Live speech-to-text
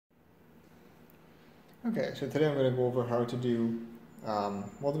Okay, so today I'm going to go over how to do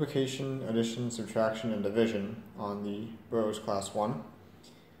multiplication, addition, subtraction, and division on the Burroughs Class 1.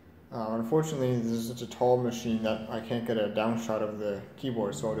 Unfortunately, this is such a tall machine that I can't get a down shot of the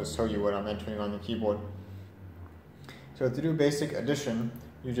keyboard, so I'll just tell you what I'm entering on the keyboard. So to do basic addition,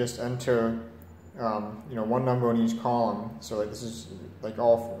 you just enter one number in each column. So like this is like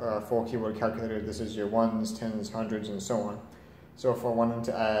all full keyboard calculators, this is your ones, tens, hundreds, and so on. So if I wanted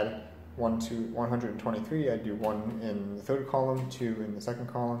to add 1 to 123, I do 1 in the third column, 2 in the second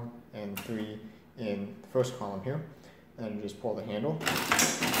column, and 3 in the first column here. And you just pull the handle.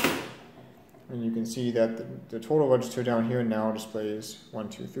 And you can see that the total register down here now displays 1,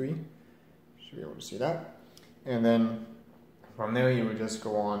 2, 3. You should be able to see that. And then from there you would just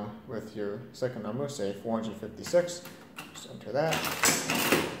go on with your second number, say 456. Just enter that.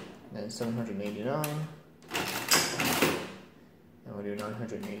 And then 789. And we'll do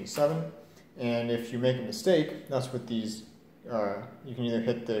 987. And if you make a mistake, that's what these, you can either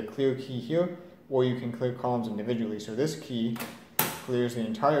hit the clear key here, or you can clear columns individually. So this key clears the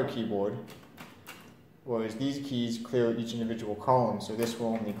entire keyboard, whereas these keys clear each individual column. So this will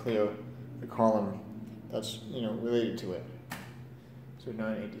only clear the column that's related to it. So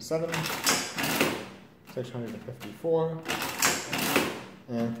 987, 654,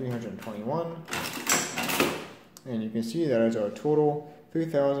 and 321. And you can see that is our total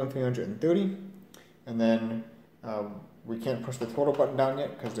 3,330. And then we can't push the total button down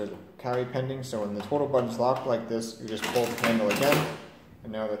yet because there's a carry pending. So when the total button is locked like this, you just pull the handle again.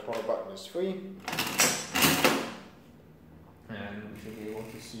 And now the total button is free. And we should be able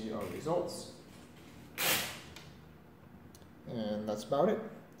to see our results. And that's about it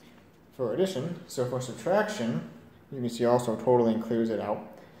for addition. So for subtraction, you can see also totaling clears it out.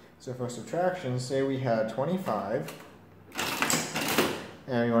 So for subtraction, say we had 25,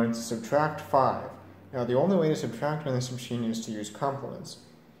 and we wanted to subtract 5. Now the only way to subtract on this machine is to use complements.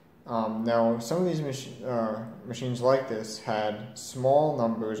 Now some of these machines like this had small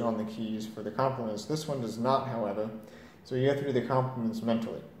numbers on the keys for the complements. This one does not, however, so you have to do the complements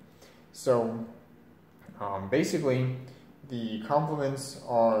mentally. So basically, the complements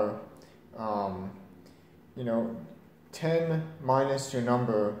are 10 minus your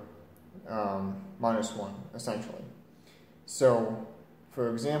number minus 1, essentially. So, for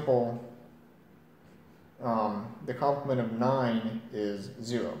example, the complement of 9 is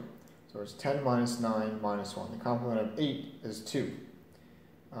 0. So it's 10 minus 9 minus 1. The complement of 8 is 2,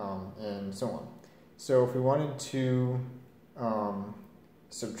 and so on. So if we wanted to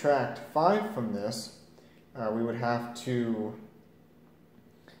subtract 5 from this, we would have to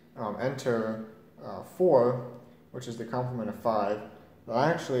enter 4, which is the complement of 5. But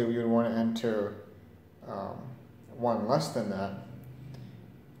actually, we would want to enter 1 less than that.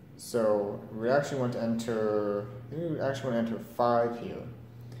 So we actually want to enter 5 here,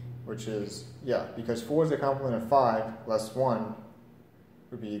 which is, because 4 is the complement of 5, less 1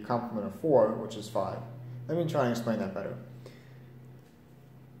 would be the complement of 4, which is 5. Let me try and explain that better.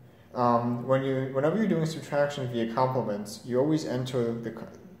 Whenever you're doing subtraction via complements, you always enter the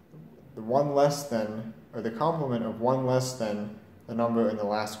 1 less than, or the complement of 1 less than the number in the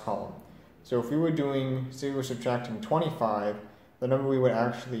last column. So if we were doing, say we were subtracting 25, the number we would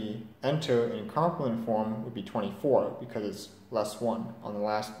actually enter in complement form would be 24, because it's less 1 on the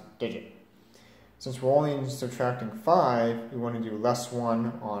last digit. Since we're only subtracting 5, we want to do less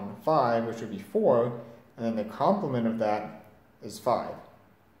 1 on 5, which would be 4, and then the complement of that is 5.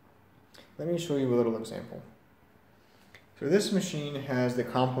 Let me show you a little example. So this machine has the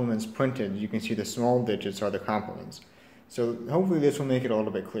complements printed. You can see the small digits are the complements. So hopefully this will make it a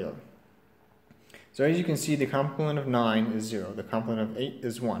little bit clearer. So as you can see, the complement of 9 is 0. The complement of 8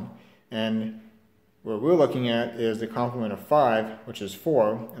 is 1. And what we're looking at is the complement of 5, which is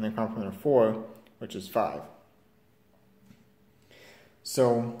 4, and the complement of 4, which is 5.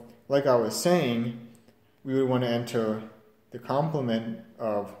 So, like I was saying, we would want to enter the complement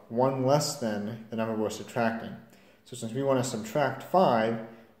of 1 less than the number we're subtracting. So since we want to subtract 5,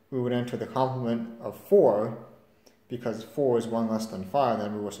 we would enter the complement of 4, because 4 is 1 less than 5, the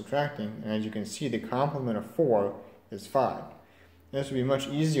number we're subtracting, and as you can see, the complement of 4 is 5. This would be much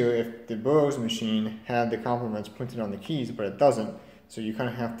easier if the Burroughs machine had the complements printed on the keys, but it doesn't, so you kind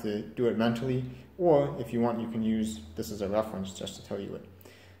of have to do it mentally, or if you want, you can use this as a reference just to tell you it.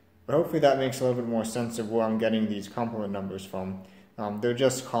 But hopefully that makes a little bit more sense of where I'm getting these complement numbers from. They're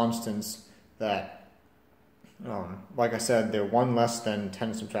just constants that, like I said, they're 1 less than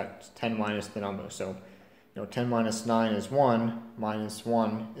 10 subtract 10 minus the number. So, 10 minus 9 is 1, minus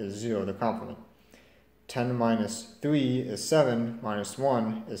 1 is 0, the complement. 10 minus 3 is 7, minus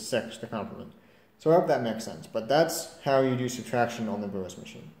 1 is 6, the complement. So I hope that makes sense, but that's how you do subtraction on the Burroughs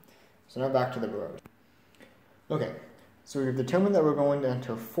machine. So now back to the Burroughs. Okay, so we've determined that we're going to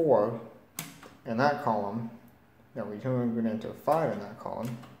enter 4 in that column. Now we determined we're going to enter 5 in that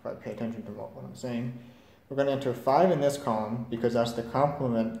column, if I pay attention to what I'm saying. We're going to enter 5 in this column because that's the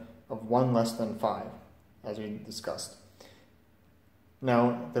complement of 1 less than 5, as we discussed.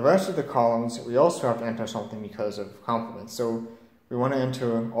 Now, the rest of the columns, we also have to enter something because of complements. So we want to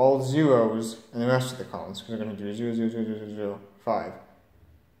enter all zeros in the rest of the columns, because we're going to do 0, 0, 0, 0, 0, 5.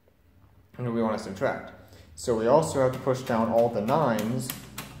 And we want to subtract. So we also have to push down all the 9s,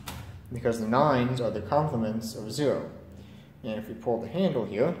 because the 9s are the complements of 0. And if we pull the handle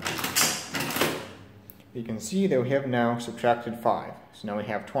here, you can see that we have now subtracted 5. So now we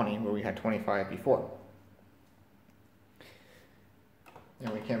have 20, where we had 25 before.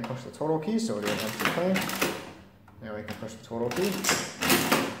 Now we can't push the total key, so we'll do an empty plane. Now we can push the total key.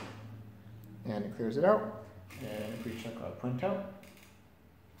 And it clears it out. And if we check our printout,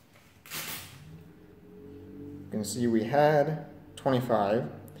 you can see we had 25.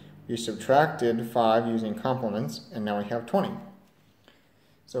 We subtracted 5 using complements, and now we have 20.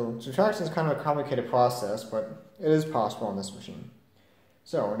 So subtraction is kind of a complicated process, but it is possible on this machine.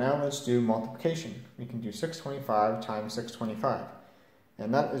 So now let's do multiplication. We can do 625 times 625.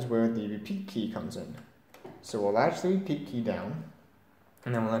 And that is where the repeat key comes in. So we'll latch the repeat key down,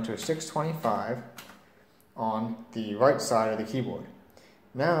 and then we'll enter 625 on the right side of the keyboard.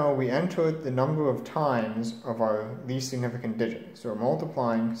 Now we enter the number of times of our least significant digit. So we're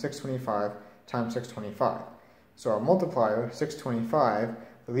multiplying 625 times 625. So our multiplier, 625,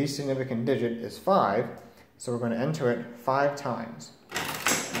 the least significant digit is 5, so we're going to enter it 5 times.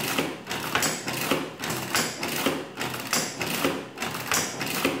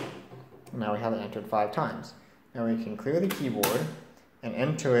 Now we have it entered 5 times. Now we can clear the keyboard and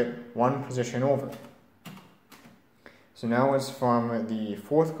enter it 1 position over. So now it's from the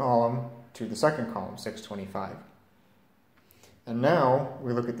 4th column to the 2nd column, 625. And now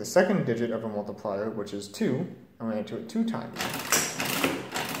we look at the 2nd digit of a multiplier, which is 2, and we enter it 2 times.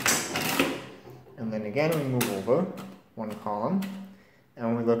 And then again we move over 1 column,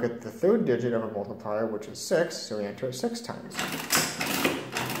 and we look at the 3rd digit of a multiplier, which is 6, so we enter it 6 times.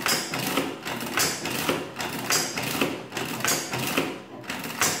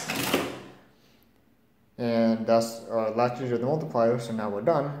 And that's our last digit of the multiplier, so now we're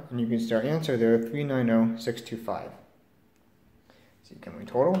done. And you can see our answer there, 390625. So can we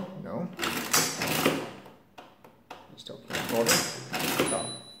total? No. We still can't total. Oh,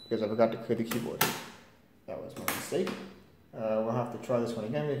 because I forgot to clear the keyboard. That was my mistake. We'll have to try this one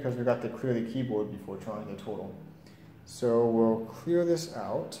again because we got to clear the keyboard before trying the total. So we'll clear this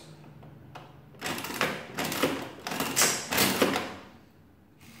out.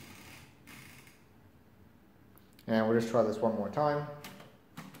 And we'll just try this one more time.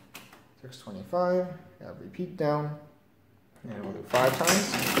 625, have repeat down, and we'll do 5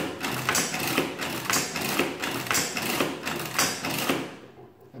 times.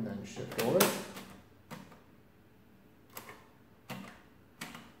 And then shift over.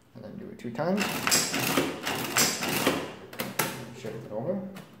 And then do it 2 times. Shift it over.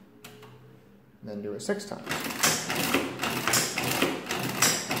 And then do it 6 times.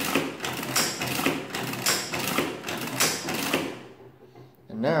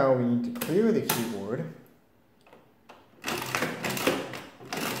 Now we need to clear the keyboard.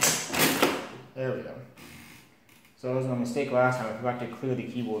 There we go. So that was my mistake last time. I forgot to clear the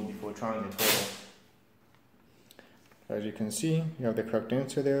keyboard before trying the total. As you can see, you have the correct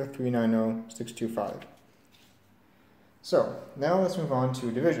answer there, 390625. So now let's move on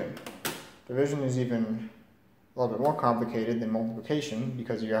to division. Division is even a little bit more complicated than multiplication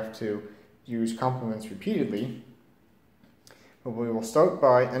because you have to use complements repeatedly. But we will start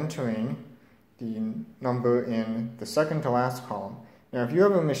by entering the number in the 2nd to last column. Now, if you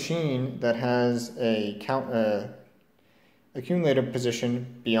have a machine that has a accumulator position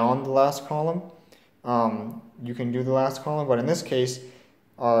beyond the last column, you can do the last column. But in this case,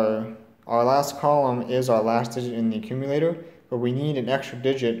 our last column is our last digit in the accumulator, but we need an extra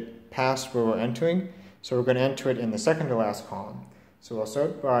digit past where we're entering, so we're going to enter it in the 2nd to last column. So we'll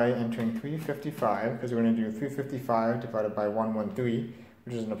start by entering 355, because we're going to do 355 divided by 113,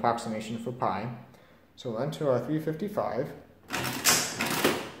 which is an approximation for pi. So we'll enter our 355.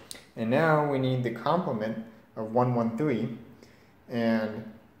 And now we need the complement of 113 and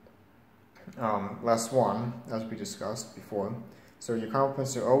less 1, as we discussed before. So your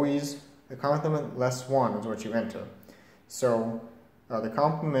complements are always, the complement less 1 is what you enter. So the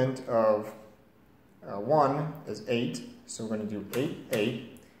complement of 1 is 8. So we're going to do 8,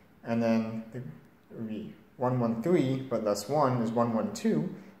 8, and then would be 113, but less 1 is 112,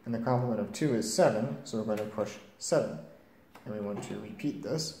 and the complement of 2 is 7, so we're going to push 7. And we want to repeat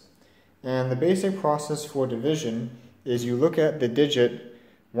this. And the basic process for division is you look at the digit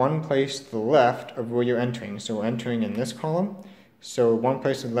one place to the left of where you're entering. So we're entering in this column, so one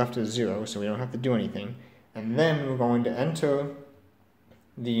place to the left is 0, so we don't have to do anything. And then we're going to enter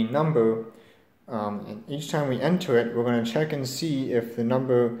the number, and each time we enter it, we're going to check and see if the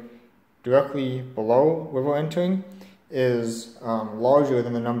number directly below where we're entering is larger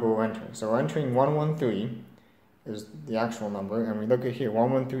than the number we're entering. So we're entering 113 is the actual number, and we look at here,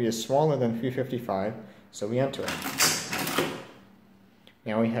 113 is smaller than 355, so we enter it.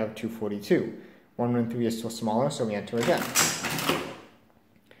 Now we have 242. 113 is still smaller, so we enter again.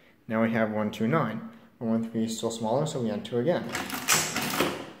 Now we have 129. 113 is still smaller, so we enter again.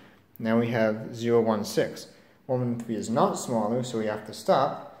 Now we have 016. 113 is not smaller, so we have to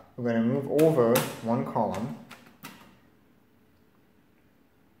stop. We're going to move over one column.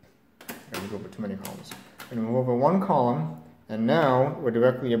 I'm going to go over too many columns. We're going to move over one column, and now we're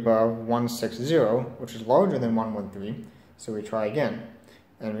directly above 160, which is larger than 113, so we try again.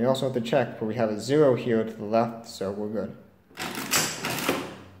 And we also have to check, but we have a 0 here to the left, so we're good.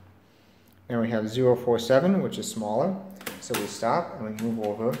 Now we have 047, which is smaller, so we stop and we move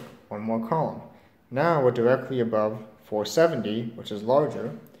over one more column. Now we're directly above 470, which is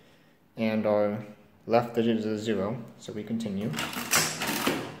larger, and our left digit is a 0, so we continue.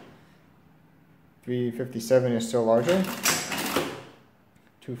 357 is still larger.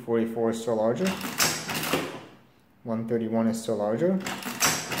 244 is still larger. 131 is still larger.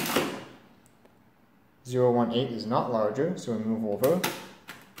 018 is not larger, so we move over.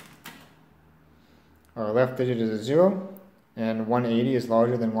 Our left digit is a 0, and 180 is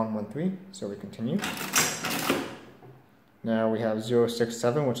larger than 113, so we continue. Now we have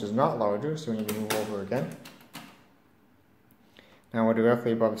 067, which is not larger, so we need to move over again. Now we're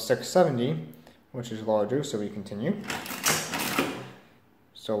directly above 670, which is larger, so we continue.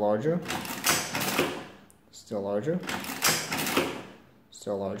 Still larger. Still larger.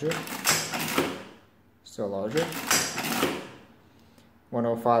 Still larger. Still larger.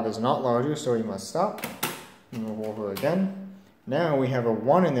 105 is not larger, so we must stop. Move over again. Now we have a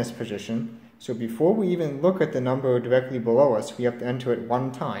 1 in this position, so before we even look at the number directly below us, we have to enter it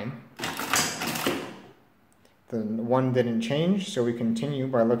one time. The 1 didn't change, so we continue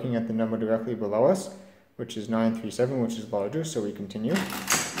by looking at the number directly below us, which is 937, which is larger, so we continue.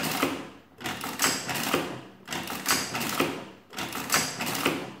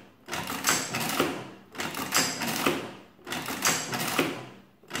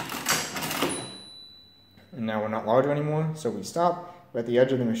 And now we're not larger anymore, so we stop. We're at the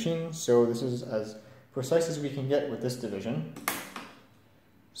edge of the machine, so this is as precise as we can get with this division.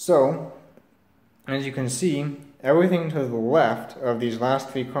 So, as you can see, everything to the left of these last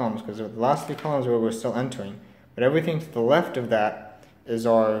three columns, because the last three columns are where we're still entering, but everything to the left of that is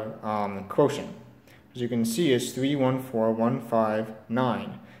our quotient. As you can see, it's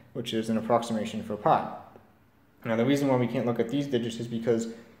 314,159, which is an approximation for pi. Now, the reason why we can't look at these digits is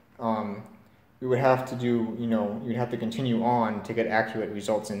because we would have to do, you'd have to continue on to get accurate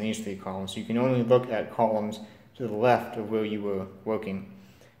results in these three columns. So you can only look at columns to the left of where you were working.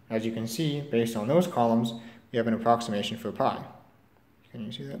 As you can see, based on those columns, we have an approximation for pi. Can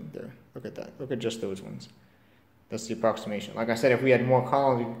you see that? There. Look at that. Look at just those ones. That's the approximation. Like I said, if we had more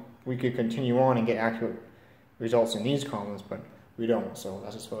columns, we could continue on and get accurate results in these columns, but we don't, so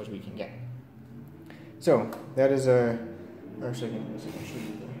that's as far as we can get. So, that is a... Actually, I can show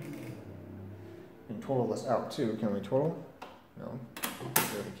you the... We can total this out too. Can we total? No. Go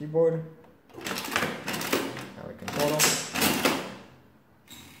to the keyboard. Now we can total.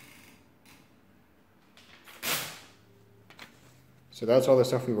 So that's all the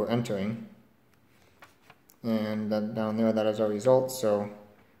stuff we were entering. And that down there, that is our results. So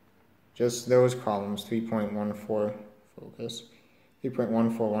just those columns, 3.14, focus,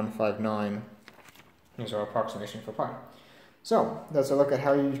 3.14159 is our approximation for pi. So that's a look at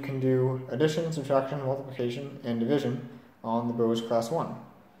how you can do addition, subtraction, multiplication, and division on the Burroughs Class 1.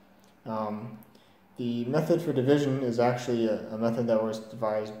 The method for division is actually a method that was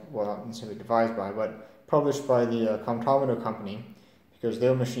devised, well, not necessarily devised by, but published by the Comptometer Company, because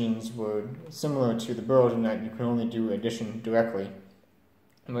their machines were similar to the Burroughs in that you can only do addition directly.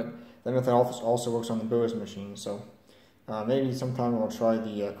 But that method also works on the Burroughs machine, so maybe sometime we'll try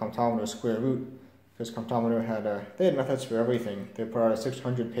the Comptometer square root, because Comptometer they had methods for everything. They put out a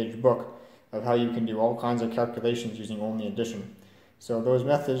 600-page book of how you can do all kinds of calculations using only addition. So those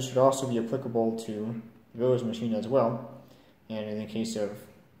methods should also be applicable to the Burroughs machine as well. And in the case of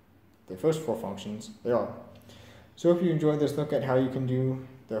the first 4 functions, they are. So if you enjoyed this look at how you can do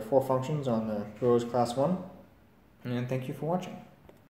the 4 functions on the Burroughs Class 1, and thank you for watching.